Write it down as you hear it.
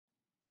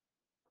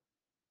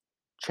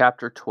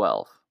Chapter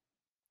 12.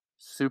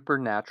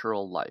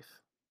 Supernatural Life.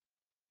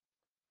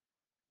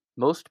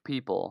 Most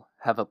people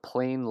have a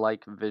plane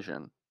like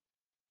vision,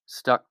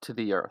 stuck to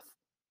the earth,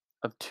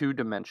 of two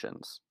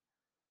dimensions.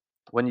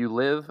 When you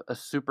live a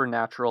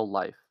supernatural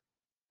life,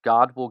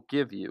 God will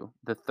give you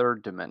the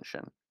third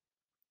dimension,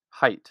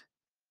 height,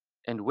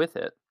 and with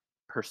it,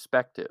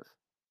 perspective,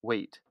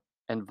 weight,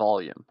 and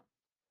volume.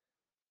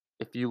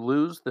 If you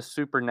lose the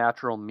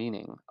supernatural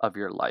meaning of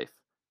your life,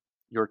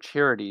 your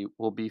charity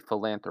will be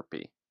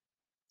philanthropy,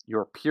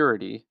 your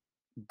purity,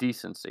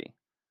 decency,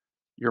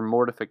 your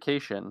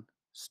mortification,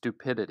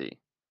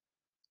 stupidity,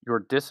 your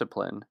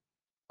discipline,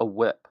 a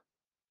whip,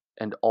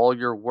 and all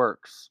your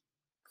works,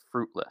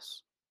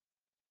 fruitless.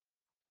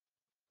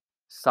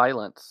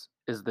 Silence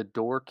is the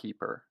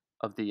doorkeeper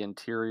of the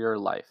interior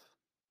life.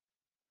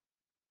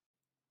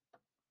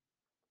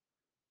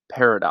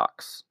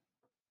 Paradox.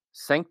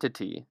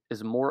 Sanctity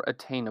is more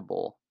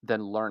attainable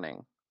than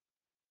learning,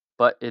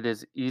 but it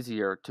is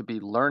easier to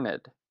be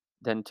learned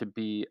than to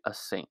be a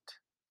saint.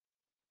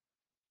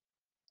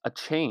 A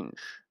change.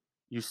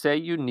 You say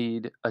you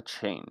need a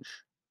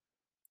change.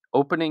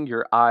 Opening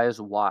your eyes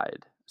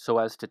wide so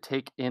as to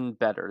take in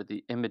better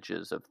the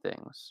images of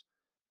things,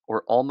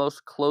 or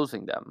almost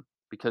closing them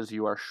because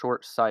you are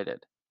short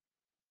sighted.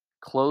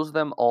 Close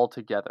them all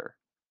together.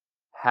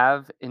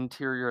 Have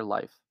interior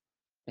life,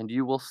 and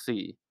you will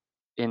see,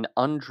 in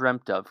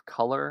undreamt of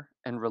color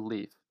and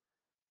relief,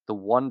 the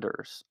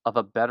wonders of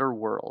a better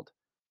world,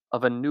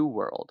 of a new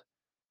world,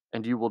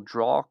 and you will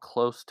draw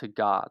close to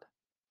God,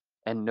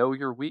 and know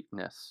your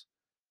weakness,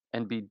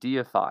 and be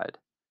deified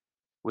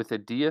with a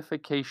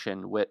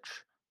deification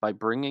which, by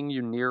bringing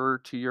you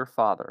nearer to your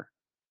Father,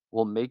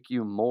 will make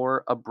you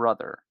more a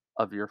brother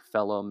of your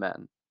fellow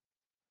men.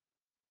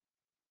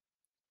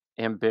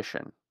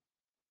 Ambition.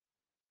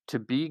 To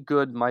be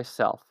good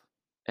myself,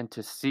 and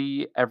to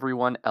see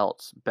everyone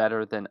else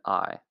better than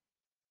I.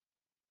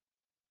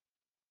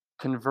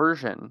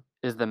 Conversion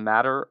is the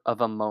matter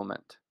of a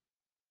moment.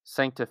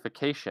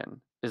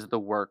 Sanctification is the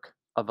work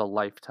of a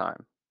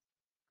lifetime.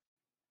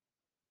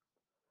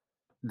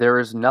 There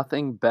is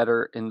nothing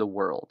better in the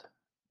world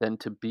than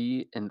to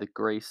be in the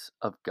grace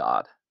of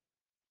God.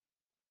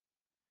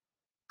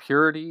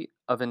 Purity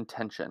of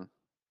intention.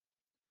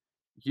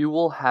 You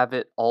will have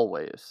it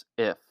always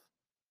if,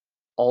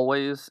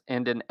 always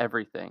and in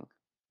everything,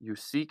 you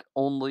seek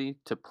only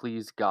to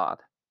please God.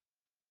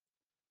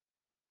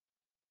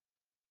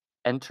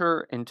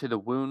 Enter into the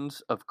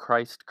wounds of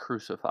Christ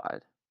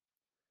crucified.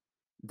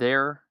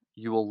 There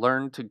you will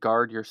learn to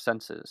guard your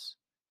senses.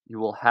 You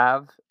will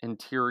have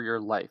interior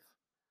life,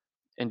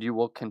 and you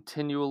will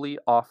continually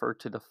offer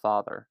to the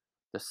Father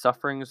the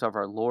sufferings of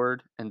our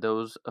Lord and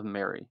those of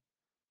Mary,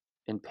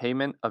 in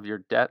payment of your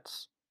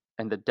debts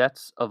and the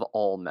debts of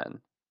all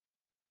men.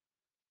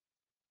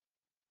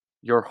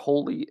 Your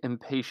holy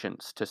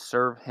impatience to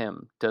serve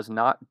Him does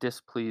not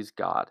displease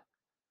God,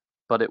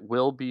 but it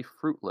will be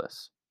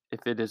fruitless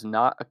if it is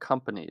not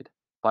accompanied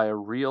by a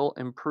real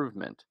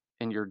improvement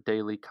in your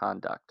daily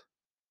conduct.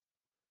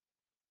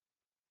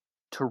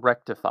 To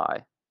rectify,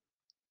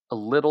 a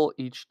little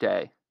each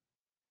day.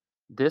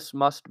 This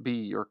must be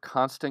your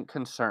constant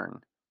concern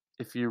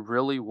if you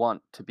really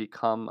want to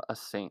become a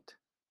saint.